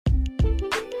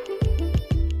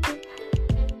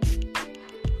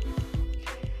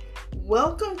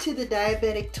Welcome to the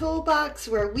Diabetic Toolbox,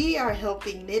 where we are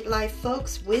helping midlife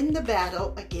folks win the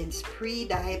battle against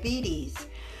pre-diabetes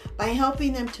by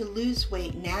helping them to lose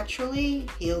weight naturally,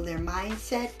 heal their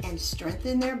mindset, and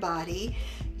strengthen their body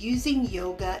using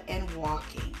yoga and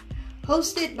walking.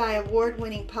 Hosted by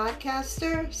award-winning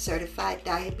podcaster, certified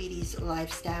diabetes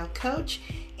lifestyle coach,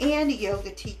 and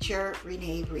yoga teacher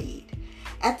Renee Reed.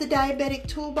 At the Diabetic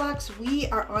Toolbox, we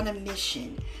are on a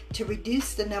mission to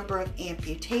reduce the number of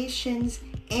amputations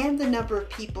and the number of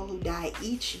people who die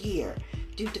each year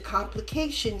due to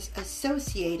complications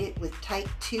associated with type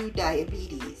 2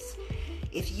 diabetes.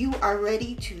 If you are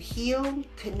ready to heal,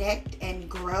 connect, and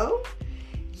grow,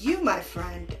 you, my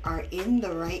friend, are in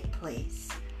the right place.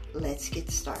 Let's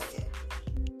get started.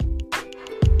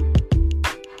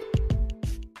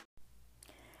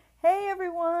 Hey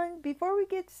everyone, before we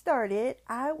get started,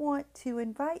 I want to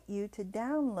invite you to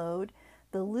download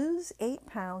the Lose 8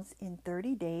 Pounds in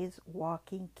 30 Days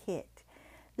Walking Kit.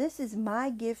 This is my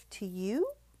gift to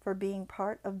you for being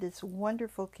part of this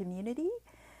wonderful community.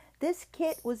 This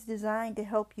kit was designed to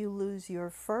help you lose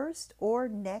your first or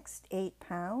next 8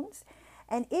 pounds,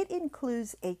 and it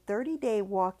includes a 30-day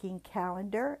walking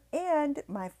calendar and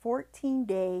my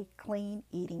 14-day clean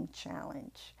eating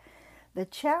challenge. The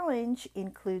challenge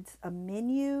includes a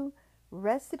menu,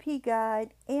 recipe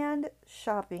guide, and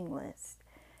shopping list.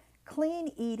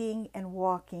 Clean eating and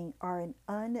walking are an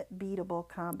unbeatable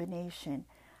combination.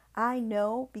 I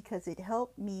know because it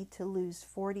helped me to lose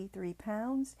 43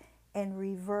 pounds and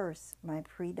reverse my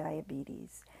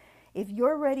prediabetes. If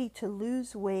you're ready to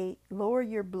lose weight, lower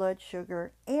your blood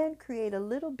sugar, and create a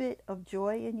little bit of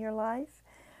joy in your life,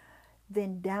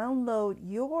 then download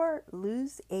your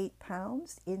Lose 8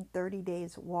 Pounds in 30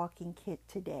 Days Walking Kit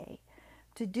today.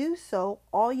 To do so,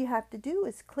 all you have to do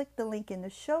is click the link in the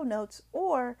show notes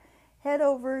or head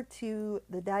over to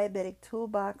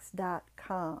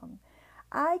thediabetictoolbox.com.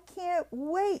 I can't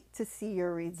wait to see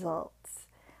your results.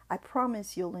 I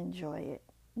promise you'll enjoy it.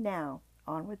 Now,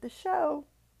 on with the show.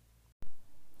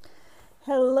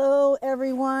 Hello,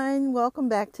 everyone. Welcome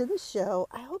back to the show.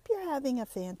 I hope you're having a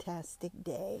fantastic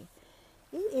day.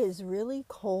 It is really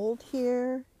cold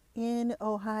here in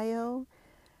Ohio.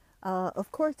 Of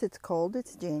course it's cold.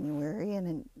 It's January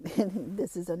and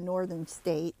this is a northern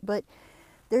state. But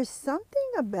there's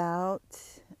something about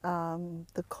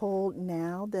the cold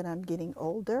now that I'm getting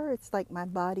older. It's like my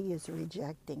body is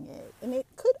rejecting it. And it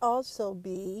could also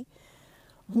be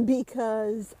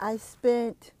because I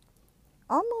spent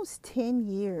almost 10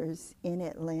 years in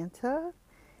Atlanta,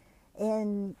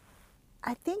 and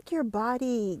I think your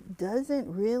body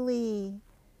doesn't really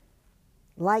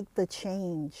like the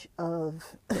change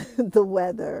of the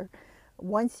weather.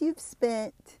 Once you've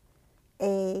spent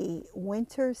a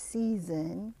winter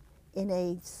season in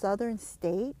a southern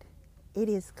state, it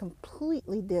is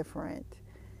completely different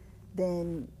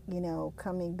than,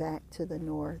 coming back to the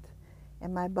north.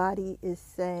 And my body is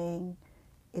saying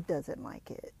it doesn't like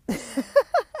it.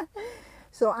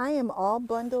 So I am all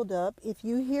bundled up. If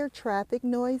you hear traffic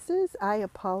noises, I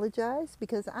apologize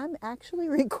because I'm actually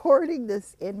recording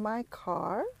this in my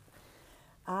car.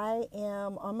 I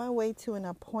am on my way to an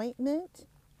appointment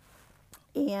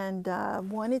and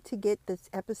wanted to get this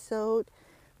episode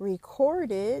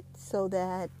recorded so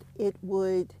that it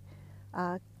would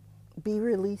be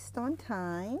released on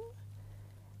time.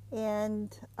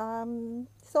 And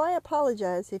so I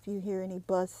apologize if you hear any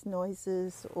bus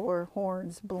noises or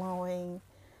horns blowing,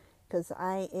 because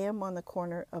I am on the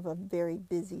corner of a very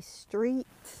busy street.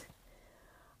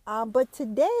 But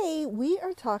today we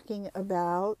are talking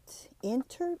about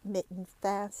intermittent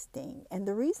fasting. And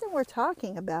the reason we're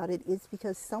talking about it is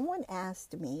because someone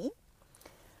asked me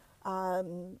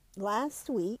last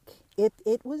week if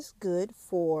it was good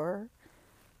for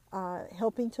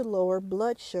helping to lower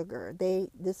blood sugar.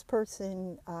 This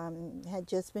person had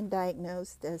just been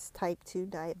diagnosed as type 2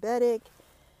 diabetic,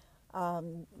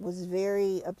 was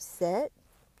very upset,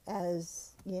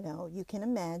 as you can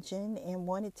imagine, and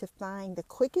wanted to find the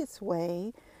quickest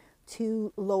way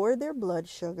to lower their blood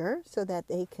sugar so that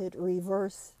they could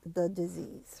reverse the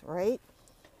disease, right?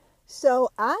 So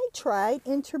I tried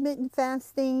intermittent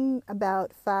fasting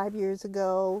about 5 years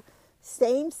ago.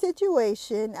 Same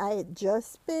situation. I had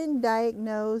just been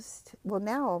diagnosed,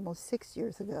 now almost 6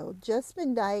 years ago, just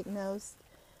been diagnosed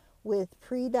with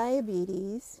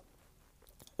pre-diabetes.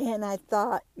 And I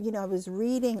thought, I was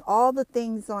reading all the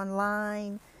things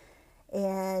online,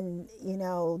 and,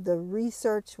 the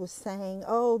research was saying,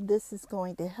 oh, this is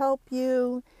going to help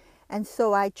you. And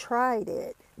so I tried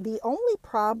it. The only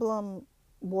problem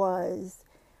was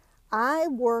I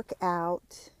work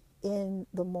out in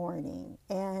the morning,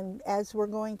 and as we're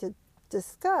going to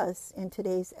discuss in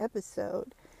today's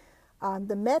episode.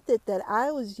 The method that I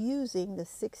was using, the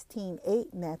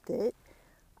 16-8 method,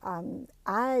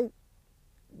 I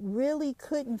really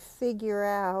couldn't figure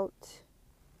out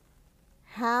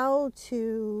how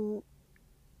to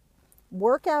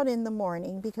work out in the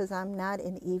morning because I'm not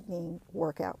an evening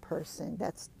workout person.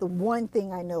 That's the one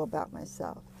thing I know about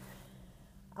myself.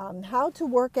 How to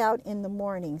work out in the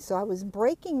morning. So I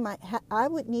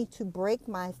would need to break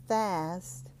my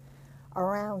fast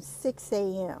around 6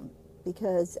 a.m.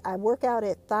 because I work out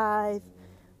at 5.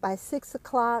 By 6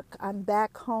 o'clock, I'm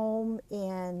back home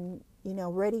and,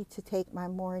 ready to take my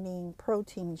morning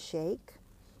protein shake.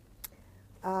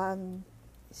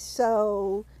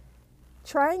 So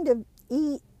trying to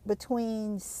eat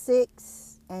between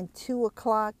 6 and 2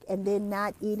 o'clock and then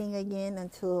not eating again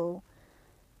until,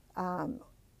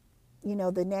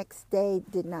 the next day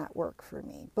did not work for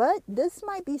me. But this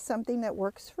might be something that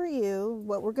works for you.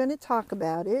 What we're going to talk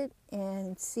about it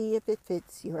and see if it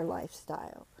fits your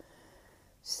lifestyle.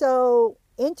 So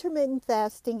intermittent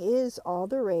fasting is all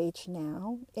the rage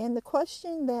now. And the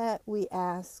question that we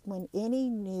ask when any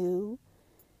new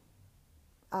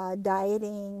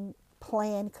dieting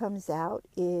plan comes out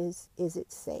is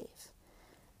it safe?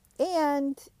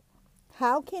 And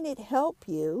how can it help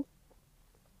you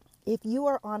if you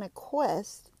are on a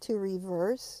quest to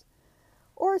reverse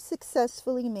or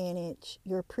successfully manage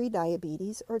your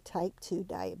prediabetes or type 2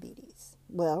 diabetes?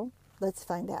 Well, let's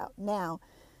find out. Now,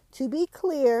 to be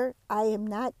clear, I am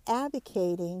not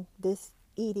advocating this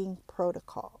eating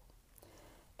protocol.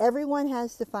 Everyone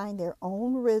has to find their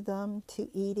own rhythm to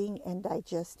eating and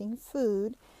digesting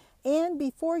food. And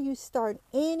before you start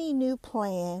any new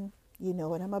plan, you know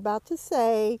what I'm about to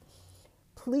say,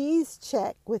 please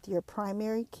check with your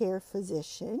primary care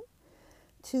physician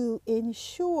to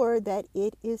ensure that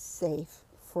it is safe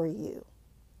for you.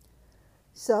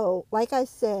 So, like I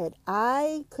said,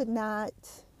 I could not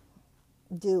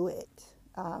do it.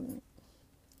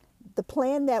 The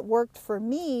plan that worked for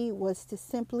me was to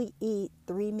simply eat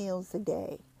 3 meals a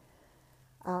day.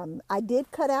 I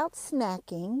did cut out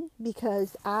snacking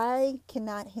because I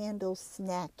cannot handle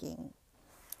snacking.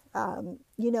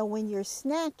 When you're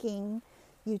snacking,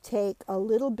 you take a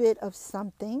little bit of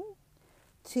something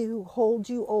to hold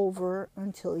you over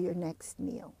until your next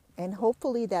meal. And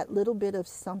hopefully that little bit of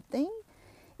something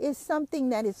is something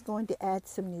that is going to add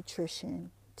some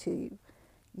nutrition to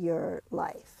your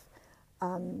life.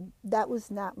 That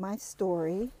was not my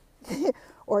story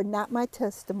or not my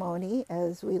testimony,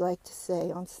 as we like to say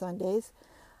on Sundays.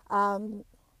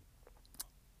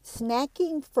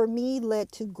 Snacking for me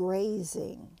led to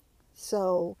grazing.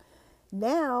 So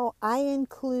now I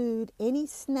include any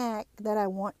snack that I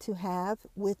want to have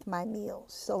with my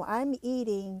meals. So I'm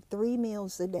eating 3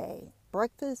 meals a day,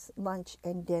 breakfast, lunch,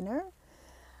 and dinner.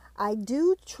 I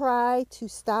do try to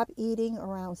stop eating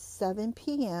around 7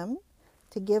 p.m.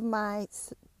 to give my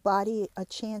body a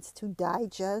chance to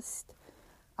digest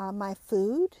my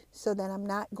food so that I'm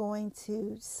not going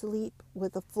to sleep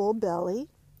with a full belly.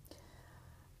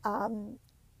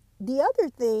 The other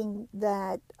thing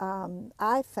that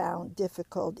I found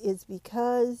difficult is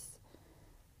because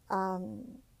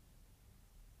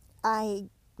I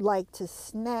like to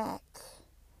snack.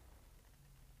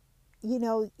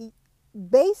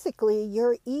 Basically,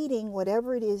 you're eating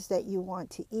whatever it is that you want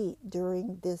to eat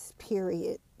during this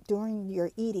period, during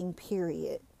your eating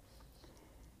period.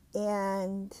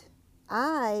 And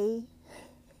I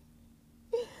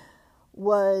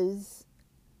was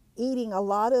eating a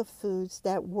lot of foods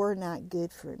that were not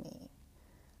good for me.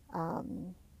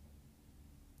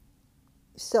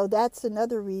 So that's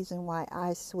another reason why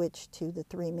I switched to the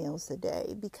 3 meals a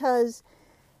day, because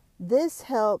this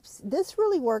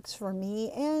really works for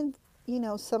me and,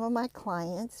 some of my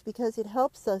clients, because it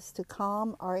helps us to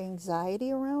calm our anxiety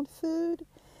around food.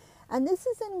 And this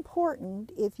is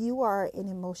important if you are an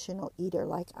emotional eater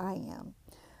like I am.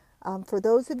 For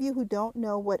those of you who don't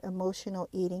know what emotional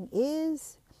eating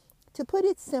is, to put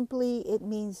it simply, it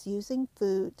means using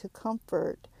food to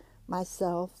comfort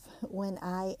myself when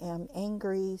I am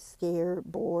angry, scared,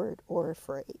 bored, or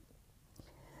afraid.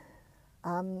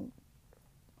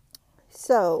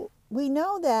 So we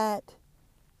know that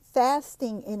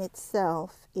fasting in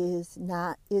itself is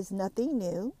nothing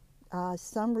new.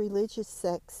 Some religious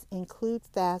sects include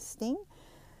fasting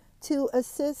to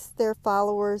assist their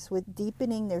followers with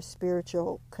deepening their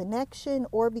spiritual connection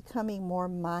or becoming more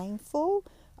mindful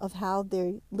of how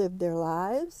they live their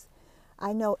lives.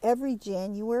 I know every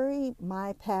January,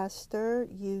 my pastor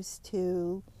used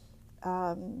to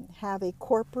have a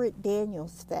corporate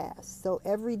Daniel's fast. So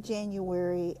every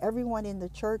January, everyone in the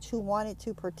church who wanted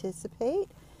to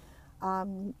participate,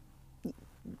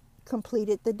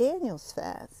 completed the Daniel's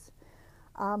fast.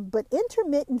 But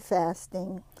intermittent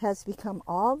fasting has become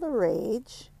all the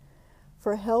rage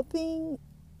for helping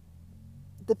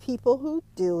the people who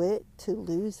do it to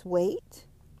lose weight,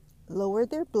 lower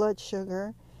their blood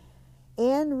sugar,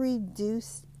 and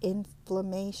reduce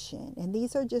inflammation. And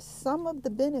these are just some of the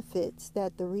benefits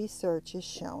that the research is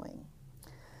showing.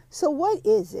 So what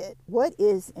is it? What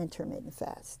is intermittent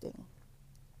fasting?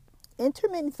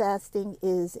 Intermittent fasting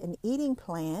is an eating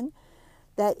plan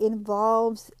that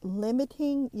involves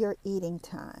limiting your eating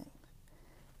time.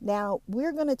 Now,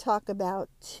 we're going to talk about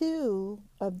two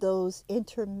of those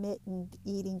intermittent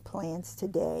eating plans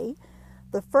today.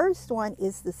 The first one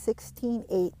is the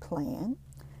 16-8 plan.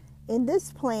 In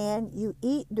this plan, you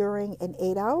eat during an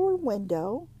 8-hour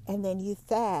window and then you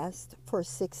fast for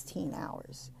 16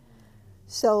 hours.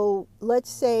 So let's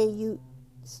say you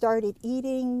started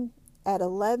eating at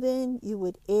 11, you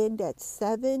would end at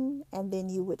 7, and then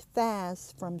you would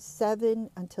fast from 7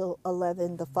 until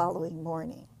 11 the following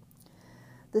morning.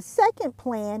 The second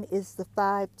plan is the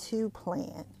 5-2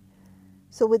 plan.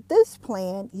 So with this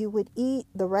plan, you would eat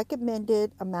the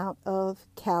recommended amount of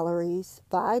calories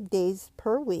 5 days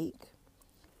per week,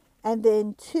 and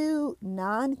then 2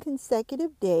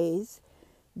 non-consecutive days,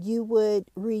 you would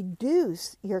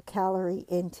reduce your calorie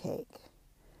intake.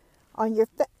 On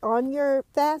your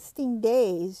fasting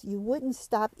days, you wouldn't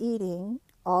stop eating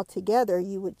altogether.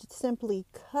 You would simply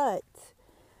cut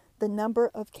the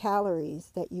number of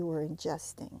calories that you were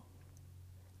ingesting.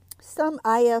 Some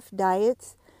IF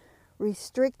diets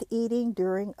restrict eating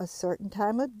during a certain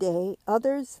time of day.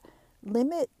 Others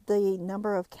limit the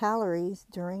number of calories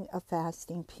during a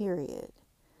fasting period.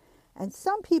 And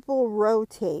some people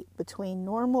rotate between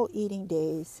normal eating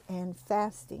days and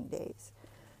fasting days.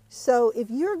 So if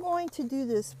you're going to do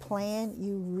this plan,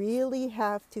 you really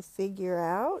have to figure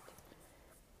out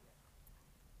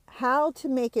how to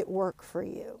make it work for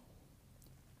you.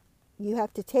 You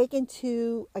have to take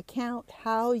into account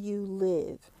how you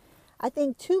live. I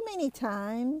think too many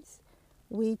times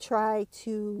we try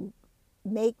to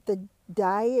make the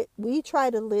diet, we try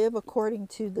to live according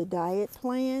to the diet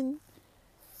plan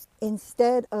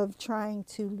instead of trying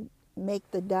to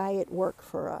make the diet work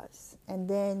for us. And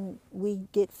then we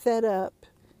get fed up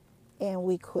and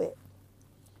we quit.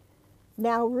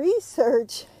 Now,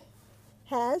 research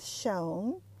has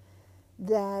shown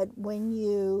that when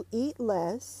you eat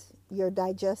less, your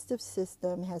digestive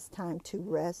system has time to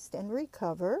rest and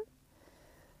recover.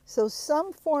 So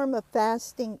some form of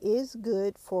fasting is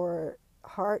good for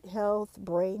heart health,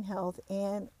 brain health,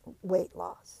 and weight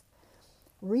loss.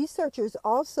 Researchers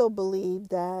also believe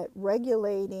that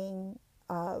regulating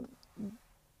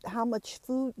how much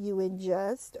food you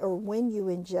ingest or when you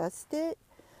ingest it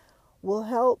will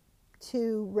help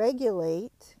to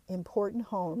regulate important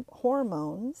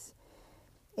hormones,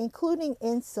 including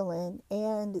insulin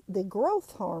and the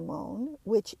growth hormone,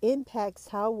 which impacts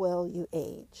how well you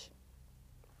age.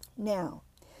 Now,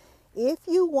 if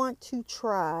you want to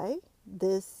try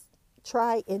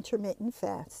intermittent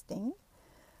fasting,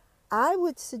 I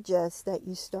would suggest that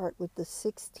you start with the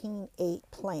 16-8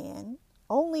 plan,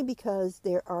 only because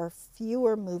there are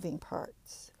fewer moving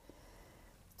parts.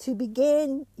 To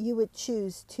begin, you would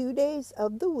choose 2 days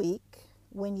of the week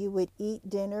when you would eat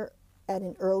dinner at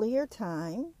an earlier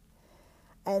time,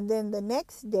 and then the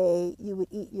next day you would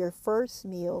eat your first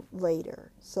meal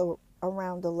later, so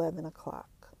around 11 o'clock.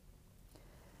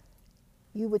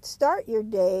 You would start your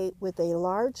day with a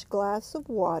large glass of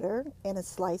water and a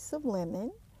slice of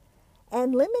lemon.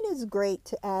 And lemon is great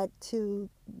to add to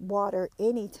water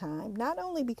anytime, not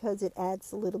only because it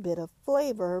adds a little bit of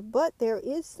flavor, but there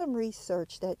is some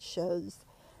research that shows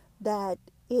that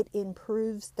it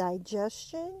improves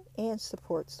digestion and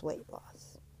supports weight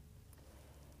loss.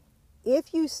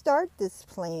 If you start this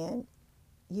plan,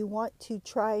 you want to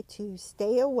try to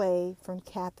stay away from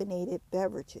caffeinated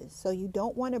beverages. So you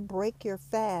don't want to break your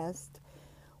fast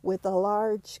with a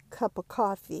large cup of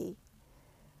coffee.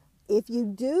 If you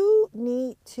do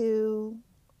need to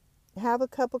have a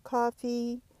cup of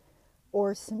coffee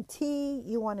or some tea,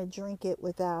 you want to drink it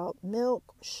without milk,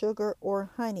 sugar,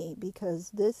 or honey, because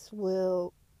this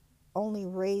will only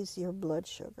raise your blood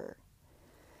sugar.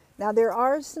 Now, there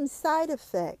are some side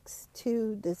effects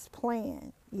to this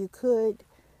plan. You could,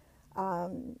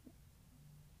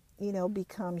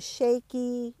 become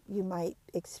shaky. You might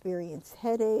experience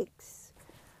headaches.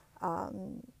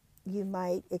 You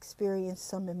might experience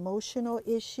some emotional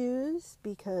issues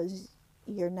because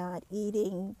you're not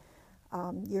eating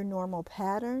your normal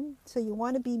pattern. So you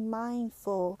want to be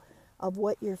mindful of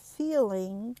what you're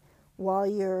feeling while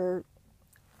you're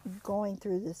going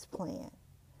through this plan.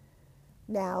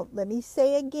 Now, let me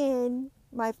say again,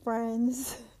 my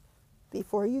friends,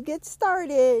 before you get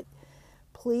started,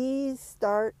 please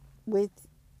start with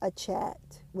a chat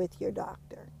with your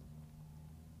doctor.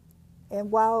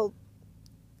 And while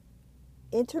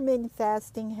intermittent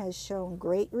fasting has shown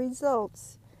great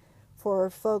results for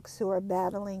folks who are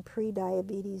battling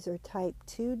prediabetes or type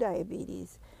 2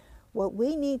 diabetes, what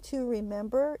we need to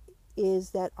remember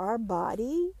is that our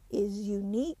body is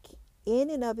unique in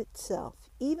and of itself,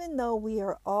 even though we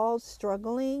are all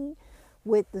struggling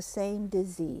with the same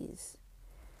disease.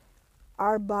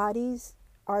 Our bodies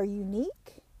are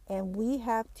unique, and we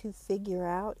have to figure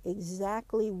out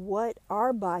exactly what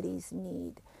our bodies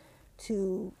need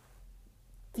to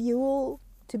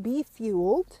be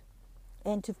fueled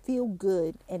and to feel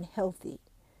good and healthy.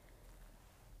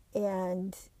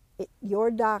 And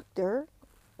your doctor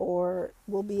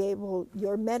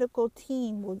your medical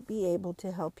team will be able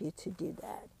to help you to do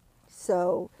that.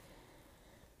 So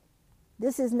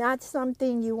this is not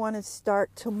something you want to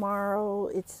start tomorrow.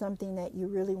 It's something that you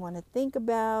really want to think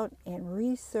about and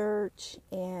research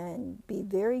and be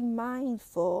very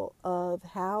mindful of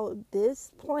how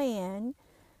this plan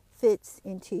fits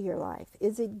into your life.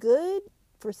 Is it good?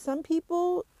 For some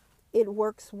people, it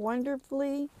works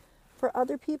wonderfully. For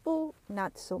other people,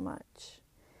 not so much.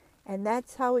 And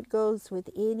that's how it goes with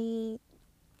any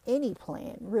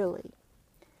plan, really.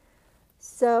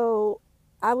 So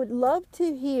I would love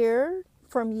to hear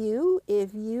from you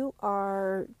if you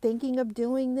are thinking of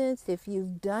doing this, if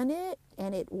you've done it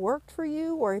and it worked for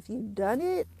you, or if you've done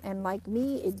it and like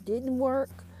me, it didn't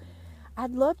work.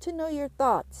 I'd love to know your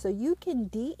thoughts. So you can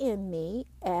DM me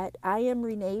at I am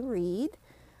Renee Reed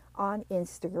on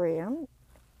Instagram.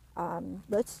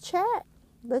 Let's chat.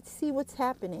 Let's see what's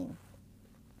happening.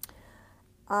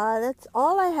 That's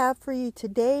all I have for you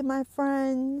today, my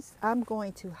friends. I'm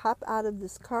going to hop out of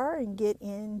this car and get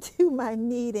into my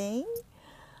meeting.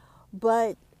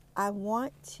 But I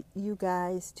want you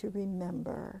guys to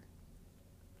remember,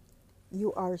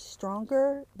 you are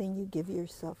stronger than you give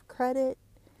yourself credit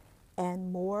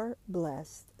and more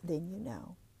blessed than you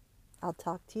know. I'll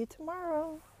talk to you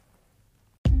tomorrow.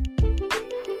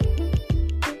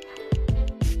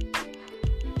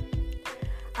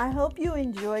 I hope you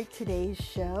enjoyed today's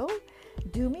show.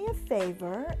 Do me a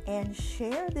favor and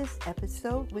share this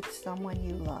episode with someone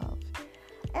you love.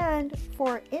 And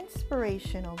for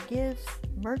inspirational gifts,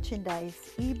 merchandise,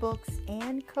 ebooks,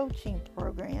 and coaching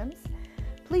programs,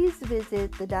 please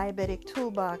visit the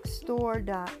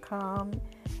diabetictoolboxstore.com.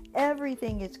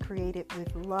 Everything is created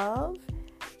with love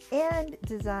and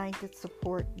designed to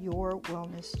support your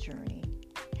wellness journey.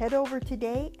 Head over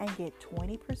today and get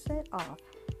 20% off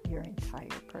your entire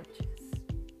purchase.